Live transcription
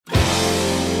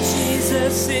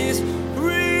Jesus is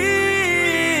real.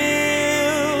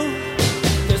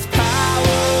 There's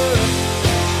power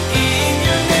in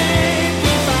your name. We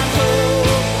find hope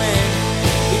when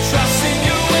we trust in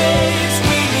your ways.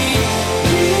 We need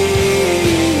you.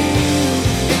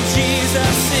 And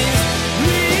Jesus is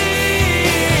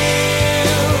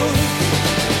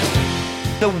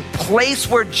real. The place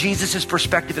where Jesus'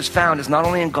 perspective is found is not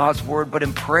only in God's word, but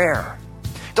in prayer.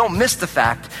 Don't miss the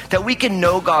fact that we can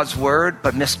know God's word,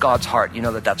 but miss God's heart. You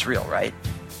know that that's real, right?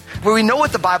 Where we know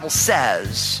what the Bible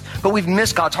says, but we've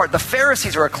missed God's heart. The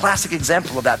Pharisees are a classic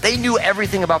example of that. They knew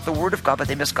everything about the word of God, but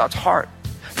they missed God's heart.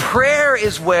 Prayer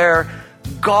is where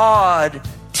God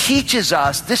teaches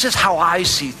us, this is how I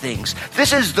see things.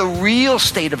 This is the real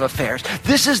state of affairs.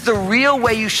 This is the real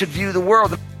way you should view the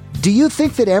world. Do you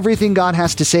think that everything God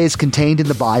has to say is contained in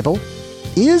the Bible?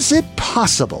 Is it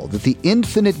possible that the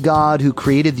infinite God who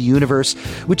created the universe,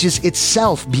 which is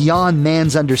itself beyond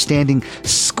man's understanding,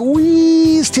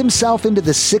 squeezed himself into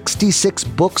the 66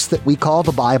 books that we call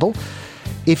the Bible?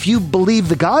 If you believe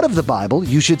the God of the Bible,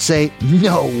 you should say,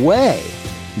 no way.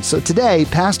 And so today,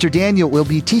 Pastor Daniel will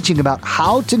be teaching about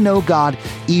how to know God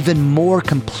even more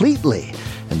completely,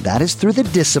 and that is through the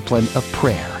discipline of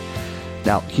prayer.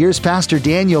 Now, here's Pastor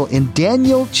Daniel in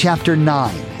Daniel chapter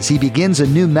 9 as he begins a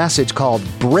new message called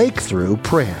Breakthrough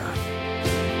Prayer.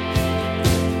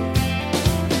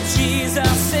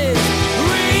 Jesus is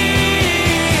real.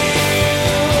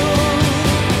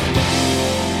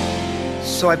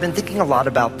 So I've been thinking a lot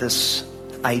about this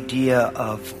idea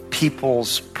of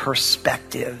people's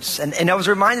perspectives. And I was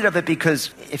reminded of it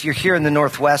because if you're here in the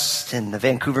Northwest, in the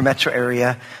Vancouver metro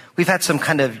area, we've had some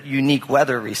kind of unique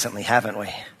weather recently, haven't we?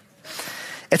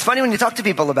 It's funny when you talk to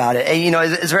people about it. And, you know,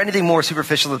 is there anything more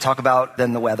superficial to talk about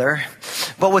than the weather?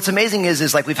 But what's amazing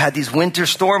is like we've had these winter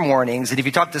storm warnings. And if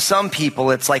you talk to some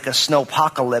people, it's like a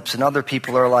snowpocalypse. And other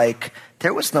people are like,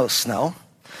 there was no snow.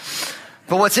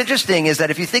 But what's interesting is that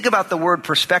if you think about the word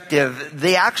perspective,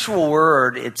 the actual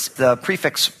word, it's the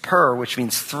prefix per, which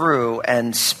means through,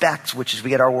 and specs, which is we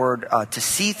get our word to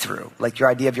see through, like your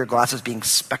idea of your glasses being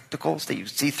spectacles that you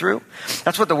see through.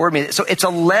 That's what the word means. So it's a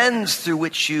lens through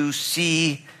which you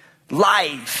see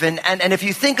life. And if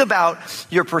you think about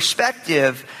your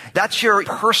perspective, that's your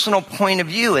personal point of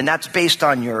view, and that's based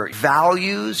on your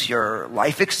values, your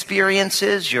life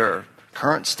experiences, your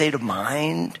current state of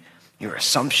mind, your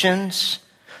assumptions.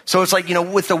 So it's like, you know,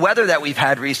 with the weather that we've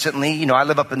had recently, you know, I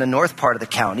live up in the north part of the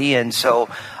county. And so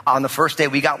on the first day,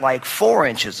 we got like 4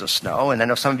 inches of snow. And I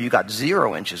know some of you got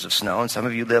 0 inches of snow. And some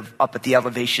of you live up at the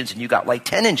elevations and you got like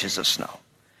 10 inches of snow.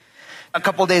 A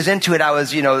couple of days into it, I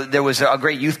was, you know, there was a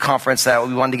great youth conference that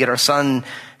we wanted to get our son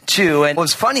to. And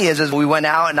what's funny is we went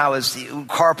out and I was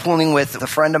carpooling with a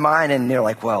friend of mine and they're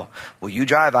like, well, you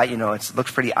drive. It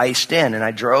looks pretty iced in. And I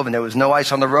drove and there was no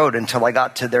ice on the road until I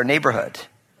got to their neighborhood.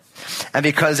 And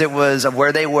because it was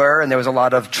where they were and there was a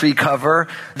lot of tree cover,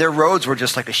 their roads were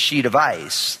just like a sheet of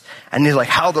ice. And they're like,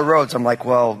 how are the roads? I'm like,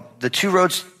 well, the 2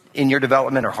 roads in your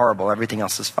development are horrible. Everything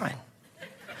else is fine.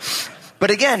 But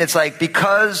again, it's like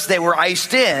because they were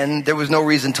iced in, there was no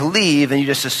reason to leave and you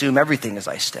just assume everything is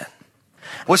iced in.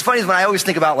 What's funny is when I always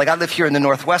think about, like, I live here in the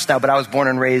Northwest now, but I was born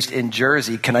and raised in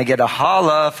Jersey. Can I get a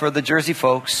holla for the Jersey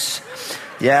folks?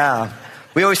 Yeah.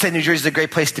 We always say New Jersey is a great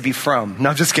place to be from. No,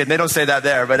 I'm just kidding. They don't say that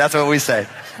there, but that's what we say.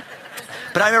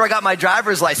 But I remember I got my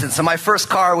driver's license, and my first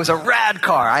car was a rad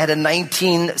car. I had a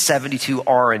 1972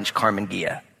 orange Carmen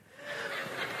Ghia.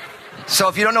 So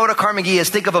if you don't know what a Carmen Ghia is,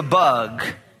 think of a bug,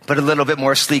 but a little bit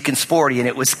more sleek and sporty, and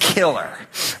it was killer.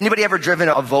 Anybody ever driven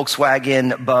a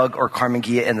Volkswagen Bug or Carmen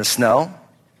Ghia in the snow?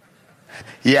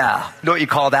 Yeah. You know what you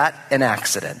call that? An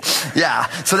accident. Yeah.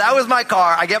 So that was my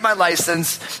car. I get my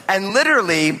license, and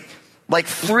literally, like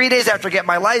 3 days after I get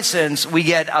my license, we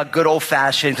get a good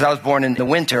old-fashioned, because I was born in the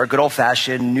winter, a good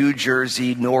old-fashioned New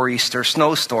Jersey nor'easter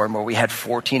snowstorm where we had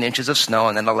 14 inches of snow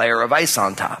and then a layer of ice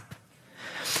on top.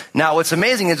 Now, what's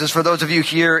amazing is for those of you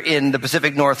here in the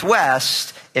Pacific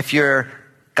Northwest, if you're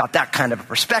got that kind of a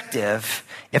perspective,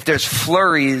 if there's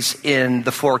flurries in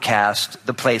the forecast,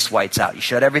 the place whites out. You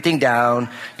shut everything down.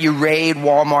 You raid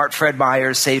Walmart, Fred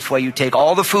Meyer's, Safeway. You take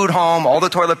all the food home, all the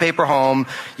toilet paper home.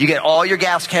 You get all your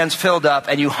gas cans filled up,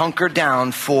 and you hunker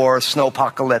down for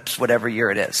snowpocalypse, whatever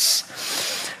year it is.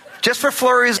 Just for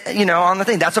flurries, you know, on the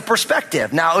thing. That's a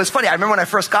perspective. Now, it was funny. I remember when I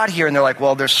first got here, and they're like,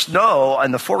 well, there's snow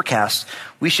in the forecast.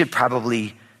 We should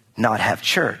probably not have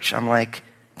church. I'm like,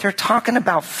 they're talking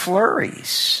about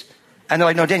flurries. And they're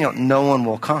like, no, Daniel, no one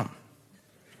will come.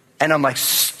 And I'm like,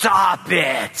 stop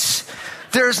it.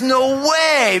 There's no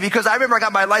way. Because I remember I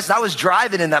got my license. I was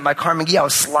driving in my Carmen Ghia. I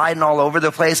was sliding all over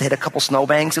the place. I hit a couple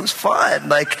snowbanks. It was fun.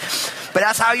 But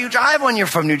that's how you drive when you're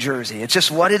from New Jersey. It's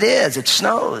just what it is. It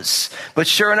snows. But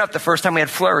sure enough, the first time we had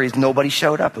flurries, nobody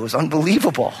showed up. It was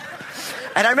unbelievable.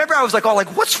 And I remember I was like,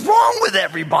 what's wrong with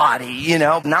everybody?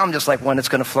 Now I'm just like, when it's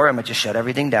going to flurry, I'm going to just shut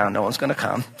everything down. No one's going to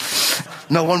come.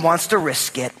 No one wants to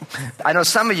risk it. I know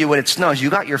some of you, when it snows, you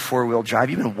got your four-wheel drive.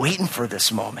 You've been waiting for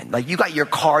this moment. Like, you got your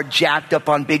car jacked up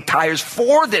on big tires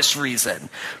for this reason.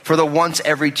 For the once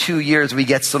every 2 years we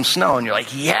get some snow. And you're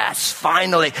like, yes,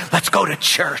 finally, let's go to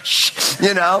church,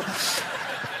 Now,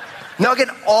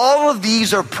 again, all of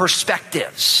these are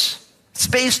perspectives. It's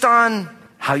based on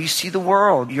how you see the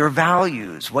world, your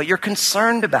values, what you're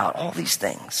concerned about, all these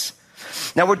things.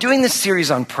 Now, we're doing this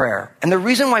series on prayer. And the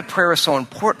reason why prayer is so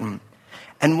important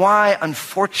and why,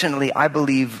 unfortunately, I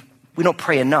believe we don't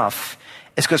pray enough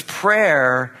is because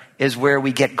prayer is where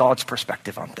we get God's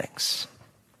perspective on things.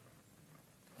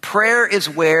 Prayer is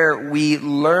where we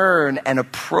learn and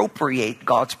appropriate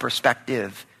God's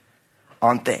perspective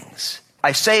on things.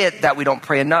 I say it that we don't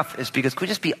pray enough is because, can we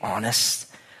just be honest?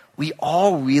 We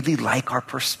all really like our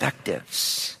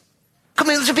perspectives. Come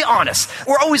on, let's just be honest.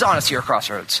 We're always honest here at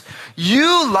Crossroads.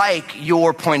 You like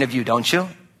your point of view, don't you?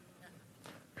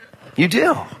 You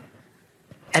do.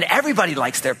 And everybody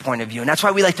likes their point of view. And that's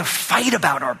why we like to fight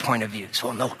about our point of views.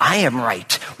 Well, no, I am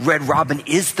right. Red Robin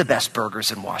is the best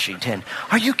burgers in Washington.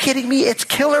 Are you kidding me? It's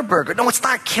Killer Burger. No, it's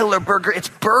not Killer Burger. It's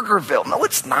Burgerville. No,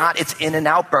 it's not. It's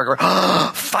In-N-Out Burger.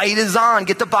 Fight is on.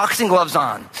 Get the boxing gloves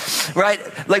on. Right?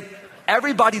 Like,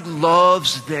 everybody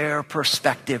loves their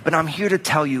perspective, but I'm here to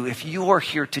tell you, if you are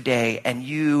here today and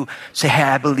you say, hey,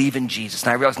 I believe in Jesus,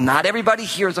 and I realize not everybody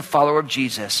here is a follower of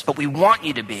Jesus, but we want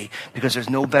you to be, because there's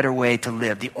no better way to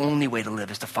live. The only way to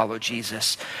live is to follow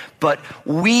Jesus. But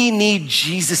we need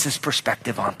Jesus'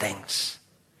 perspective on things.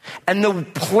 And the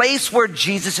place where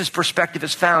Jesus' perspective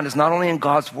is found is not only in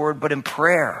God's word, but in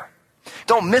prayer.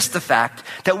 Don't miss the fact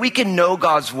that we can know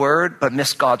God's word, but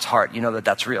miss God's heart. You know that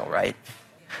that's real, right?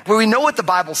 Where we know what the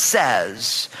Bible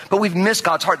says, but we've missed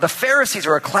God's heart. The Pharisees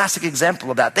are a classic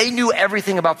example of that. They knew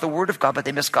everything about the Word of God, but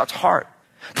they missed God's heart.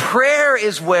 Prayer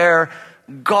is where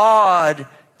God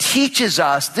teaches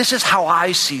us, this is how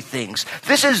I see things.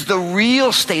 This is the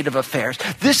real state of affairs.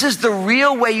 This is the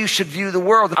real way you should view the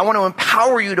world. I want to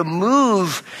empower you to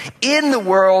move in the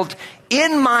world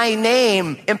in my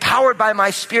name, empowered by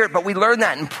my Spirit, but we learn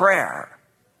that in prayer.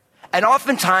 And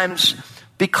oftentimes,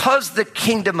 because the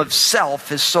kingdom of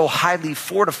self is so highly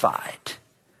fortified,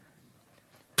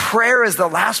 prayer is the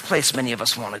last place many of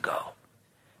us want to go.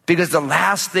 Because the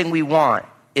last thing we want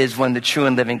is when the true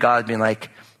and living God is being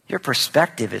like, your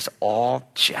perspective is all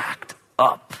jacked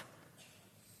up.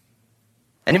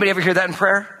 Anybody ever hear that in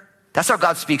prayer? That's how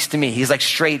God speaks to me. He's like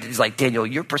straight. He's like, Daniel,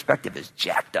 your perspective is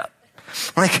jacked up.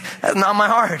 I'm like, that's not my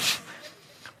heart.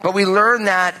 But we learn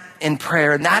that in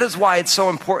prayer. And that is why it's so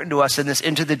important to us in this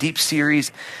Into the Deep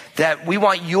series, that we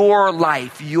want your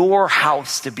life, your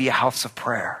house to be a house of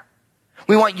prayer.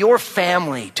 We want your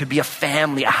family to be a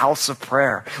family, a house of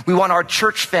prayer. We want our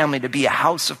church family to be a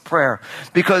house of prayer.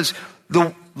 Because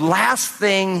the last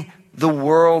thing the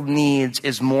world needs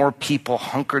is more people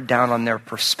hunkered down on their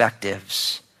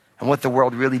perspectives. And what the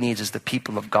world really needs is the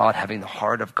people of God having the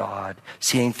heart of God,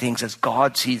 seeing things as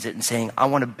God sees it and saying, I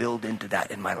want to build into that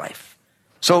in my life.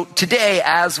 So today,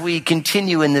 as we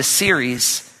continue in this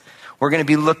series, we're going to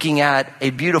be looking at a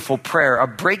beautiful prayer, a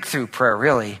breakthrough prayer,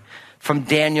 really, from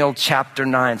Daniel chapter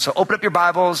 9. So open up your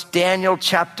Bibles, Daniel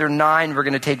chapter 9. We're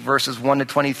going to take verses 1 to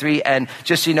 23. And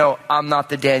just so you know, I'm not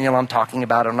the Daniel I'm talking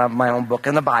about. I don't have my own book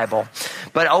in the Bible.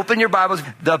 But open your Bibles,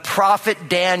 the prophet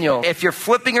Daniel. If you're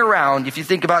flipping around, if you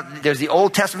think about, there's the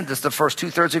Old Testament, that's the first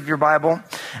 2/3 of your Bible.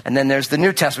 And then there's the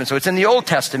New Testament. So it's in the Old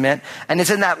Testament. And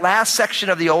it's in that last section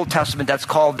of the Old Testament that's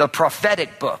called the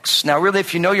prophetic books. Now, really,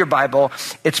 if you know your Bible,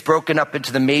 it's broken up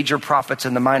into the major prophets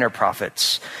and the minor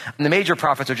prophets. And the major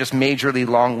prophets are just majorly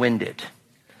long-winded.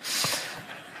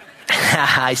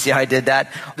 I see how I did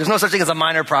that. There's no such thing as a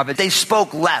minor prophet. They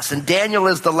spoke less. And Daniel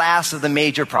is the last of the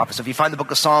major prophets. If you find the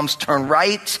book of Psalms, turn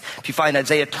right. If you find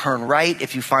Isaiah, turn right.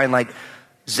 If you find like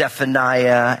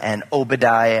Zephaniah and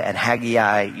Obadiah and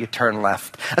Haggai, you turn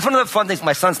left. That's one of the fun things.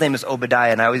 My son's name is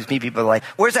Obadiah, and I always meet people like,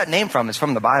 where's that name from? It's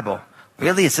from the Bible.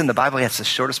 Really? It's in the Bible? Yeah, it's the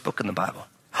shortest book in the Bible.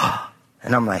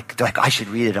 And I'm like, they're like, I should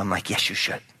read it. I'm like, yes, you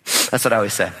should. That's what I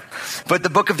always say. But the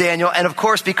book of Daniel, and of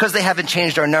course, because they haven't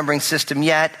changed our numbering system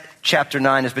yet, chapter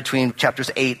 9 is between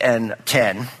chapters 8 and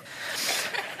 10.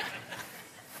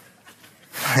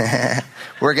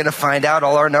 We're going to find out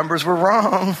all our numbers were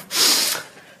wrong.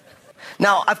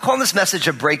 Now, I've called this message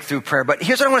a breakthrough prayer, but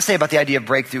here's what I want to say about the idea of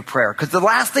breakthrough prayer. Because the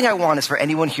last thing I want is for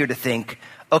anyone here to think,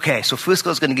 okay, so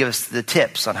Fusco is going to give us the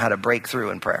tips on how to break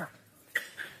through in prayer.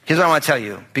 Here's what I want to tell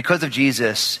you. Because of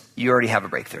Jesus, you already have a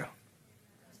breakthrough.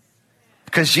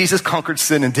 Because Jesus conquered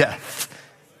sin and death.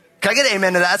 Can I get an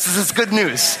amen to that? This is good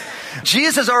news.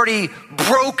 Jesus has already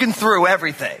broken through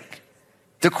everything.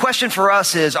 The question for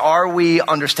us is, are we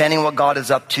understanding what God is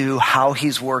up to, how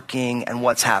he's working, and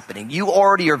what's happening? You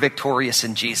already are victorious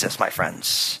in Jesus, my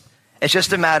friends. It's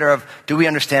just a matter of, do we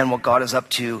understand what God is up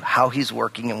to, how he's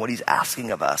working, and what he's asking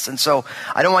of us? And so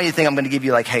I don't want you to think I'm going to give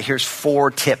you like, hey, here's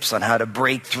 4 tips on how to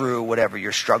break through whatever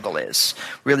your struggle is.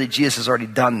 Really, Jesus has already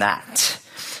done that.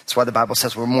 That's why the Bible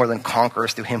says we're more than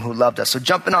conquerors through him who loved us. So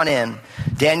jumping on in,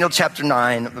 Daniel chapter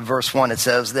 9, verse 1, it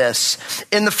says this.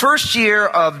 In the first year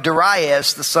of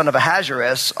Darius, the son of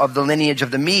Ahasuerus, of the lineage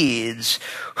of the Medes,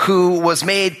 who was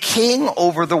made king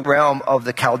over the realm of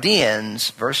the Chaldeans,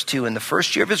 verse 2, in the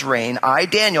first year of his reign, I,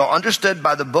 Daniel, understood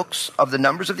by the books of the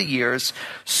numbers of the years,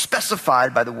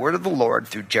 specified by the word of the Lord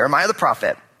through Jeremiah the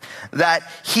prophet, that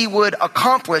he would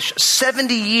accomplish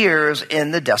 70 years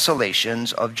in the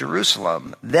desolations of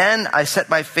Jerusalem. Then I set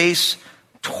my face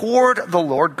toward the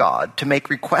Lord God to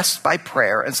make requests by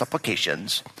prayer and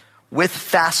supplications with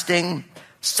fasting,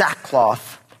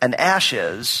 sackcloth, and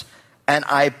ashes. And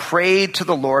I prayed to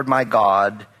the Lord my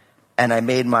God, and I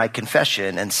made my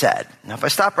confession and said. Now, if I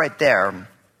stop right there,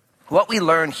 what we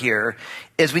learn here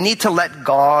is we need to let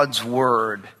God's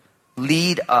word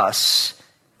lead us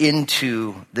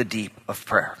into the deep of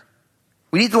prayer.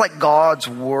 We need to let God's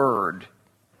word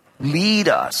lead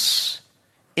us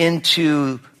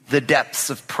into the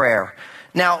depths of prayer.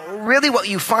 Now, really what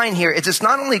you find here is it's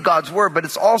not only God's word, but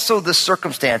it's also the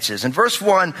circumstances. In verse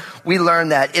 1, we learn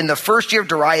that in the first year of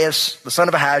Darius, the son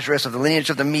of Ahasuerus, of the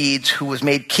lineage of the Medes, who was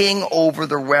made king over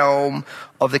the realm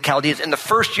of the Chaldeans, in the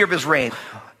first year of his reign.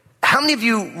 How many of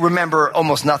you remember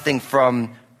almost nothing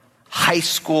from high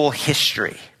school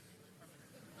history?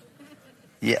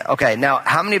 Yeah, okay. Now,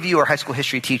 how many of you are high school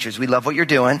history teachers? We love what you're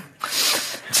doing.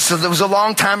 So that was a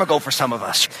long time ago for some of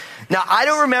us. Now, I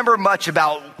don't remember much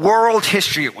about world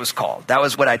history, it was called. That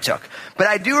was what I took. But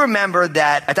I do remember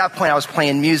that at that point I was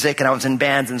playing music and I was in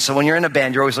bands. And so when you're in a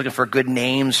band, you're always looking for good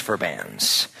names for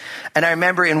bands. And I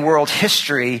remember in world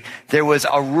history, there was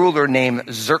a ruler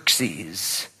named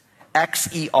Xerxes.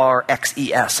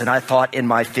 Xerxes. And I thought in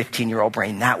my 15-year-old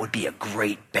brain, that would be a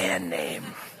great band name.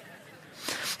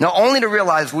 Now, only to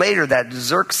realize later that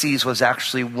Xerxes was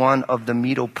actually one of the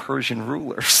Medo-Persian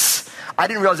rulers. I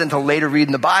didn't realize it until later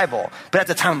reading the Bible. But at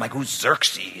the time, I'm like, who's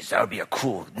Xerxes? That would be a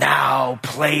cool, now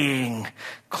playing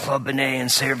Club Benet in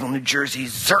Sayreville, New Jersey,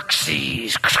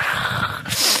 Xerxes.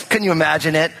 Can you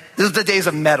imagine it? This is the days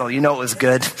of metal. You know it was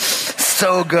good.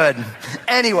 So good.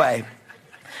 Anyway,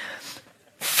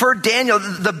 for Daniel,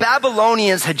 the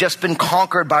Babylonians had just been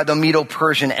conquered by the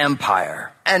Medo-Persian Empire.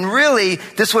 And really,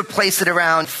 this would place it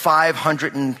around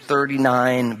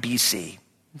 539 BC.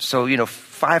 So,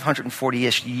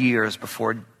 540-ish years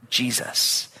before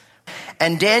Jesus.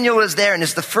 And Daniel is there, and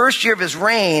it's the first year of his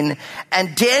reign,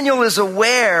 and Daniel is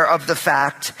aware of the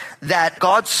fact that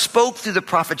God spoke through the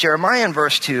prophet Jeremiah in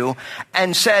verse 2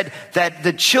 and said that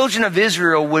the children of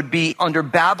Israel would be under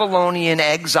Babylonian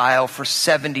exile for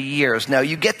 70 years. Now,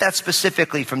 you get that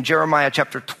specifically from Jeremiah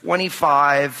chapter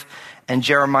 25 and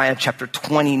Jeremiah chapter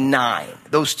 29,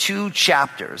 those 2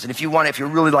 chapters. And if you're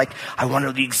really like, I want to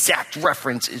know the exact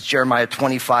reference, is Jeremiah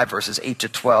 25 verses 8 to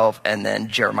 12, and then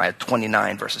Jeremiah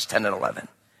 29 verses 10 and 11.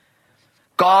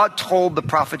 God told the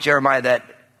prophet Jeremiah that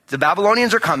the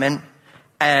Babylonians are coming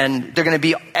and they're going to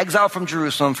be exiled from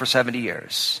Jerusalem for 70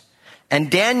 years. And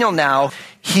Daniel now,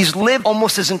 he's lived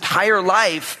almost his entire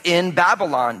life in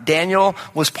Babylon. Daniel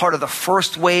was part of the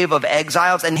first wave of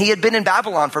exiles, and he had been in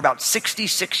Babylon for about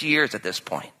 66 years at this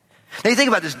point. Now you think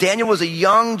about this. Daniel was a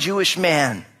young Jewish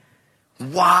man,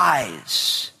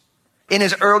 wise. In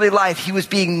his early life, he was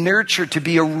being nurtured to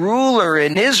be a ruler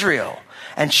in Israel.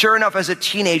 And sure enough, as a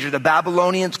teenager, the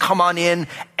Babylonians come on in,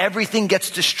 everything gets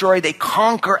destroyed, they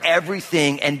conquer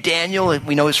everything, and Daniel,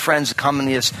 we know his friends come in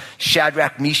as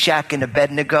Shadrach, Meshach, and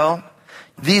Abednego.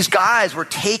 These guys were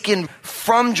taken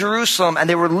from Jerusalem, and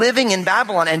they were living in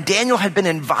Babylon, and Daniel had been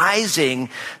advising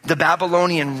the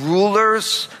Babylonian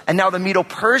rulers, and now the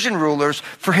Medo-Persian rulers,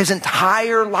 for his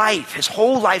entire life. His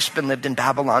whole life's been lived in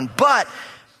Babylon, but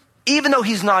even though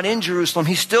he's not in Jerusalem,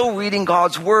 he's still reading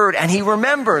God's word, and he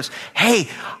remembers, hey,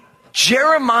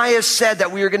 Jeremiah said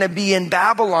that we were going to be in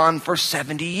Babylon for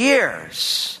 70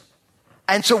 years.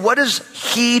 And so what does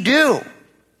he do?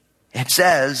 It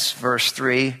says, verse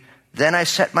 3, then I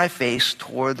set my face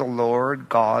toward the Lord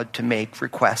God to make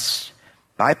requests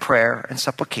by prayer and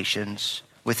supplications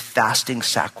with fasting,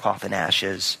 sackcloth, and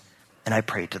ashes, and I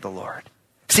prayed to the Lord.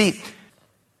 See,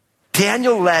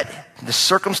 Daniel let the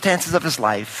circumstances of his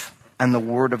life and the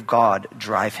word of God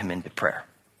drive him into prayer.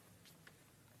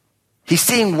 He's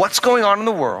seeing what's going on in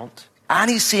the world, and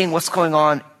he's seeing what's going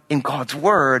on in God's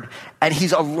word, and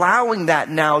he's allowing that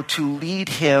now to lead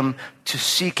him to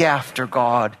seek after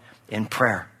God in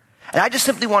prayer. And I just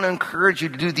simply want to encourage you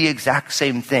to do the exact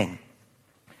same thing.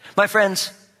 My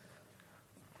friends,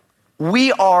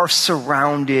 we are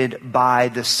surrounded by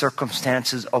the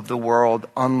circumstances of the world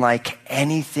unlike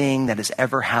anything that has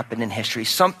ever happened in history.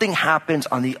 Something happens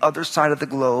on the other side of the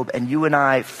globe, and you and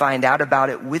I find out about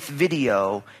it with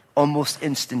video almost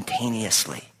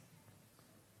instantaneously.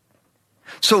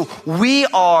 So we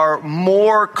are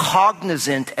more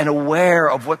cognizant and aware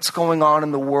of what's going on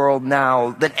in the world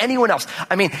now than anyone else.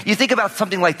 I mean, you think about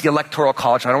something like the Electoral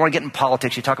College. I don't want to get in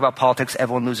politics. You talk about politics,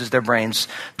 everyone loses their brains.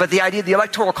 But the idea of the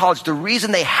Electoral College, the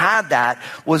reason they had that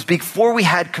was before we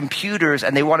had computers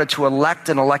and they wanted to elect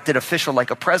an elected official like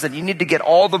a president, you needed to get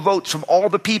all the votes from all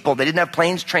the people. They didn't have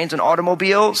planes, trains, and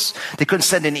automobiles. They couldn't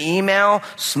send an email.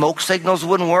 Smoke signals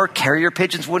wouldn't work. Carrier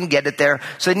pigeons wouldn't get it there.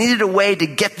 So they needed a way to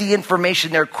get the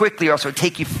information there quickly, or else it would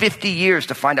take you 50 years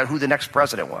to find out who the next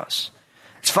president was.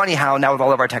 It's funny how now with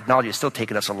all of our technology, it's still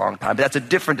taking us a long time, but that's a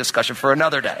different discussion for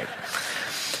another day.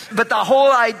 But the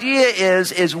whole idea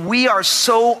is we are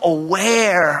so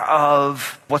aware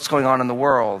of what's going on in the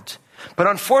world. But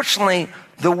unfortunately,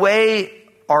 the way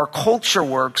our culture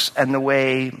works and the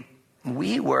way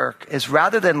we work is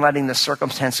rather than letting the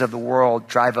circumstances of the world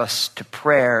drive us to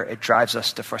prayer, it drives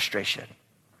us to frustration.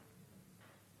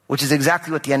 Which is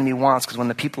exactly what the enemy wants, because when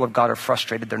the people of God are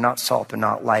frustrated, they're not salt, they're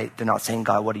not light, they're not saying,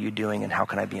 God, what are you doing and how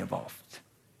can I be involved?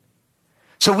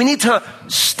 So we need to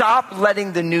stop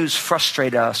letting the news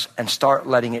frustrate us and start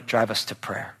letting it drive us to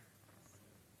prayer.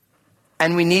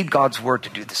 And we need God's word to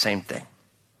do the same thing.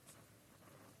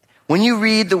 When you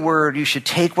read the word, you should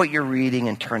take what you're reading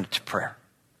and turn it to prayer.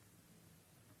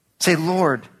 Say,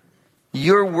 Lord,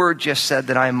 your word just said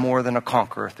that I am more than a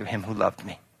conqueror through him who loved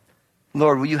me.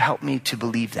 Lord, will you help me to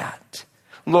believe that?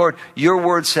 Lord, your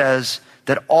word says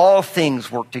that all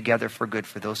things work together for good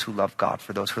for those who love God,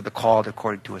 for those who are called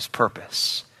according to his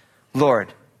purpose.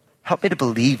 Lord, help me to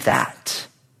believe that.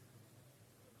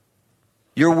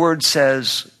 Your word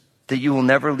says that you will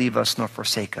never leave us nor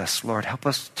forsake us. Lord, help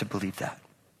us to believe that.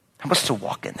 Help us to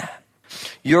walk in that.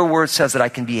 Your word says that I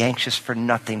can be anxious for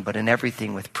nothing, but in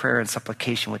everything with prayer and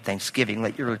supplication with thanksgiving.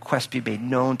 Let your request be made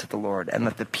known to the Lord, and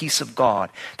let the peace of God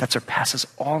that surpasses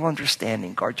all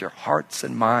understanding guard your hearts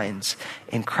and minds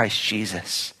in Christ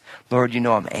Jesus. Lord, you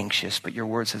know I'm anxious, but your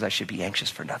word says I should be anxious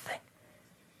for nothing.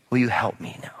 Will you help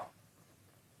me now?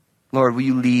 Lord, will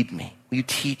you lead me? Will you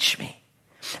teach me?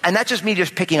 And that's just me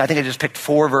just picking, I think I just picked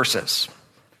 4 verses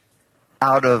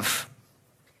out of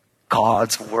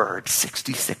God's word,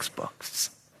 66 books.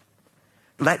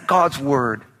 Let God's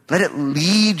word, let it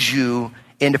lead you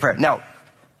into prayer. Now,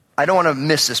 I don't want to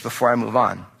miss this before I move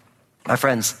on. My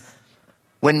friends,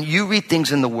 when you read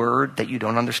things in the word that you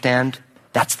don't understand,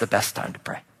 that's the best time to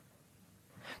pray.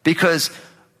 Because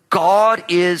God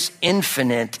is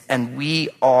infinite and we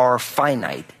are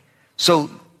finite. So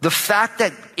the fact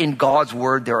that in God's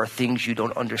word there are things you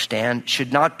don't understand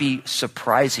should not be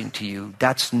surprising to you.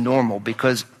 That's normal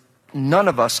because none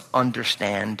of us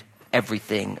understand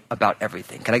everything about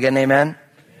everything. Can I get an amen?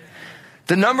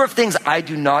 The number of things I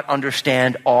do not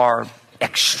understand are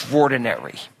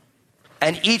extraordinary.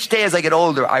 And each day as I get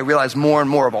older, I realize more and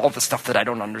more of all the stuff that I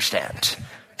don't understand.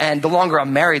 And the longer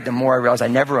I'm married, the more I realize I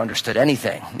never understood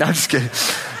anything. No, I'm just kidding.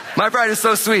 My bride is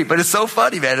so sweet, but it's so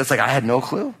funny, man. It's like, I had no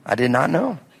clue. I did not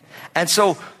know. And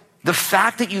so the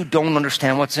fact that you don't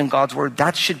understand what's in God's word,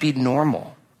 that should be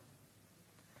normal.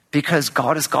 Because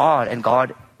God is God and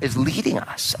God is leading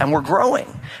us and we're growing.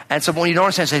 And so when you don't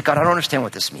understand, say, God, I don't understand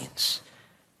what this means.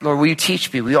 Lord, will you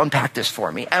teach me? Will you unpack this for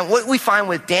me? And what we find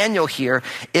with Daniel here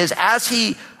is as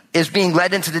he is being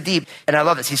led into the deep, and I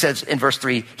love this, he says in verse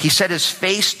 3, he set his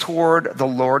face toward the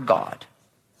Lord God.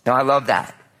 Now I love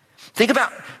that. Think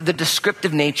about the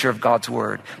descriptive nature of God's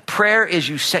word. Prayer is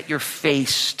you set your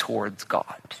face towards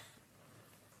God.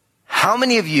 How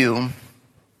many of you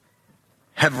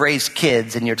have raised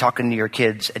kids and you're talking to your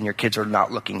kids and your kids are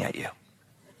not looking at you?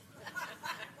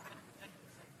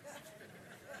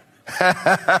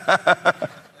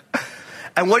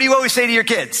 And what do you always say to your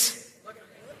kids?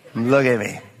 Look at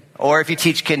me. Or if you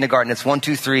teach kindergarten, it's 1,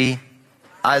 2, 3,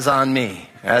 eyes on me.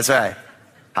 That's right.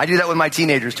 I do that with my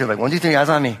teenagers too. Like 1, 2, 3, eyes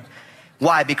on me.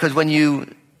 Why? Because when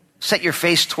you set your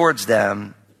face towards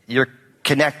them, you're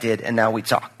connected and now we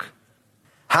talk.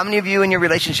 How many of you in your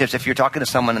relationships, if you're talking to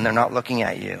someone and they're not looking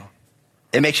at you,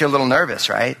 it makes you a little nervous,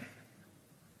 right?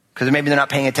 Because maybe they're not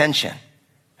paying attention.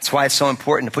 That's why it's so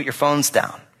important to put your phones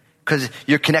down. because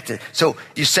you're connected. So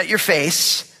you set your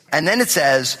face, and then it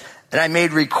says, and I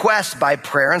made requests by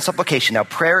prayer and supplication. Now,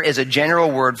 prayer is a general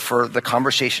word for the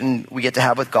conversation we get to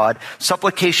have with God.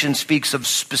 Supplication speaks of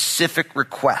specific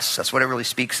requests. That's what it really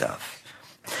speaks of.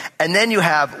 And then you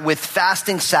have with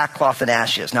fasting, sackcloth, and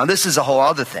ashes. Now, this is a whole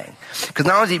other thing. Because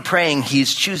not only is he praying,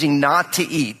 he's choosing not to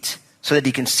eat so that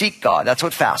he can seek God. That's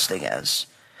what fasting is.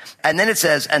 And then it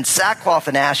says, and sackcloth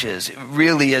and ashes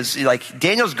really is like,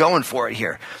 Daniel's going for it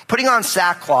here. Putting on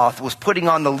sackcloth was putting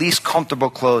on the least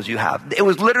comfortable clothes you have. It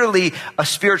was literally a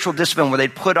spiritual discipline where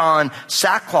they'd put on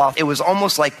sackcloth. It was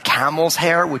almost like camel's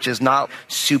hair, which is not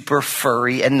super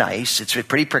furry and nice. It's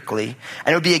pretty prickly.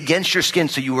 And it would be against your skin,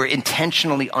 so you were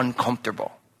intentionally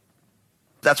uncomfortable.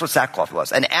 That's what sackcloth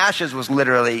was. And ashes was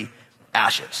literally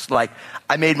ashes. Like,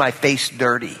 I made my face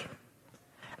dirty.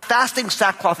 Fasting,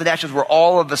 sackcloth, and ashes were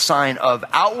all of a sign of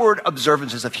outward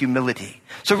observances of humility.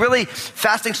 So really,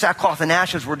 fasting, sackcloth, and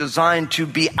ashes were designed to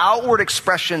be outward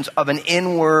expressions of an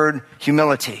inward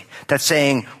humility. That's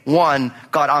saying, one,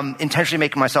 God, I'm intentionally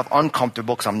making myself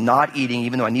uncomfortable because I'm not eating,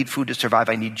 even though I need food to survive,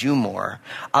 I need you more.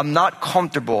 I'm not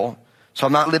comfortable, so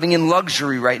I'm not living in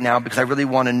luxury right now because I really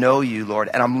want to know you, Lord.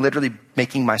 And I'm literally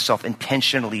making myself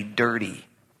intentionally dirty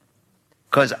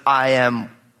because I am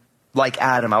like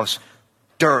Adam. I was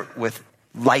dirt with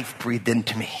life breathed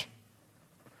into me.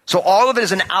 So all of it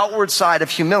is an outward side of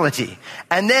humility.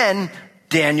 And then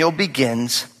Daniel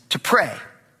begins to pray.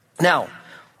 Now,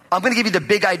 I'm going to give you the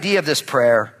big idea of this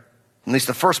prayer, at least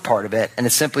the first part of it, and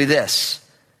it's simply this.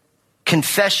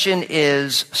 Confession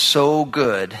is so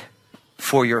good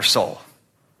for your soul.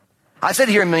 I said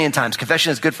it here a million times.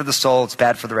 Confession is good for the soul. It's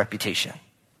bad for the reputation.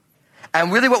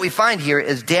 And really what we find here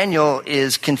is Daniel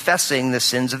is confessing the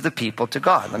sins of the people to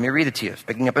God. Let me read it to you.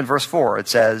 Picking up in verse 4, it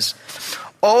says,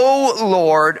 O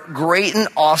Lord, great and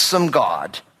awesome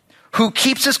God, who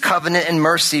keeps his covenant and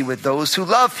mercy with those who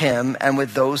love him and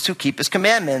with those who keep his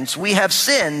commandments. We have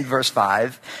sinned, verse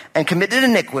 5, and committed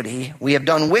iniquity. We have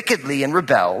done wickedly and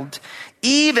rebelled,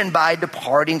 even by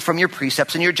departing from your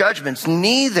precepts and your judgments.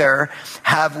 Neither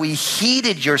have we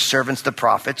heeded your servants, the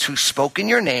prophets, who spoke in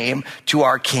your name to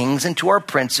our kings and to our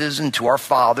princes and to our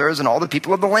fathers and all the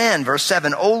people of the land. Verse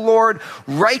 7, O Lord,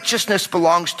 righteousness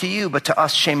belongs to you, but to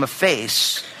us shame of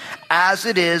face, as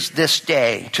it is this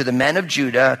day to the men of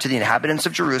Judah, to the inhabitants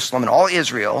of Jerusalem and all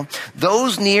Israel,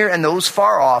 those near and those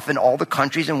far off in all the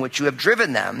countries in which you have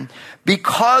driven them,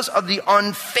 because of the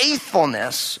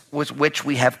unfaithfulness with which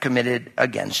we have committed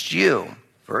against you.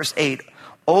 Verse 8,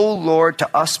 O Lord,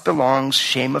 to us belongs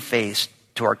shame of face,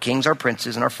 to our kings, our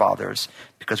princes, and our fathers,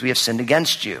 because we have sinned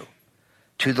against you.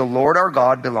 To the Lord our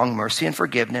God belong mercy and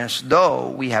forgiveness, though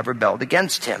we have rebelled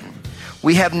against him.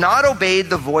 We have not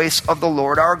obeyed the voice of the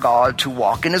Lord our God to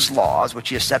walk in his laws, which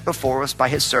he has set before us by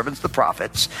his servants the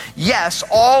prophets. Yes,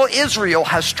 all Israel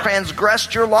has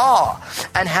transgressed your law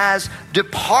and has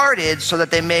departed so that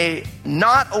they may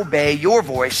not obey your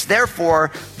voice.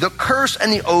 Therefore, the curse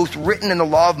and the oath written in the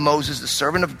law of Moses, the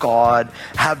servant of God,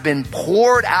 have been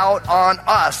poured out on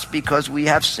us because we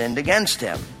have sinned against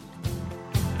him.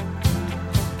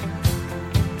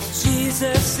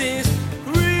 Jesus is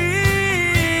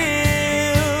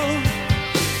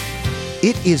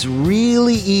It is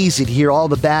really easy to hear all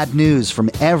the bad news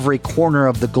from every corner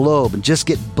of the globe and just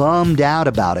get bummed out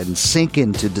about it and sink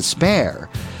into despair.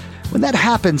 When that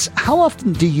happens, how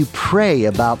often do you pray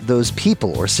about those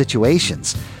people or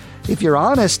situations? If you're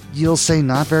honest, you'll say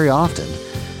not very often.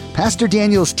 Pastor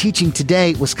Daniel's teaching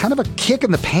today was kind of a kick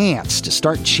in the pants to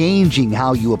start changing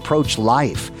how you approach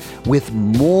life with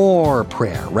more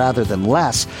prayer rather than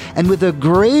less, and with a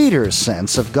greater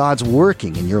sense of God's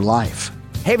working in your life.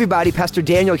 Hey everybody, Pastor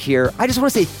Daniel here. I just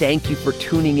want to say thank you for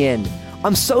tuning in.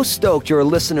 I'm so stoked you're a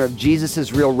listener of Jesus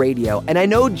is Real Radio, and I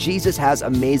know Jesus has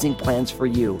amazing plans for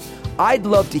you. I'd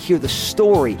love to hear the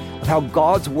story of how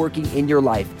God's working in your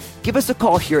life. Give us a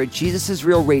call here at Jesus is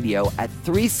Real Radio at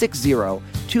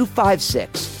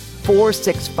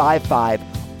 360-256-4655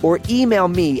 or email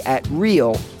me at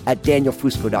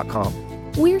real@danielfusco.com.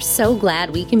 We're so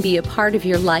glad we can be a part of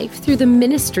your life through the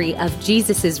ministry of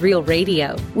Jesus is Real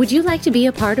Radio. Would you like to be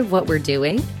a part of what we're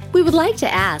doing? We would like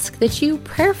to ask that you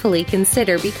prayerfully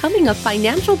consider becoming a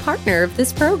financial partner of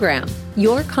this program.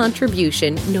 Your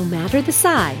contribution, no matter the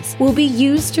size, will be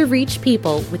used to reach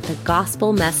people with the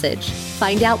gospel message.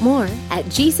 Find out more at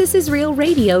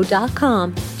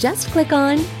JesusIsRealRadio.com. Just click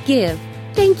on Give.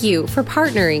 Thank you for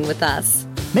partnering with us.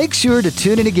 Make sure to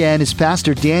tune in again as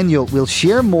Pastor Daniel will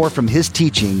share more from his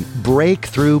teaching,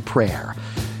 Breakthrough Prayer.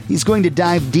 He's going to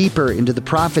dive deeper into the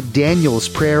prophet Daniel's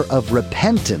prayer of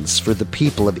repentance for the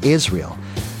people of Israel.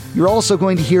 You're also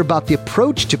going to hear about the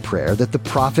approach to prayer that the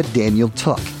prophet Daniel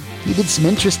took. He did some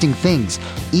interesting things,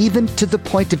 even to the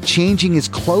point of changing his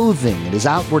clothing and his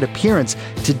outward appearance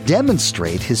to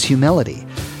demonstrate his humility.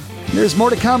 There's more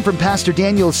to come from Pastor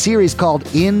Daniel's series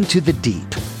called Into the Deep.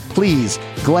 Please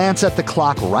glance at the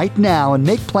clock right now and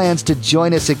make plans to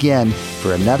join us again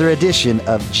for another edition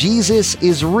of Jesus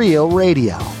is Real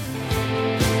Radio.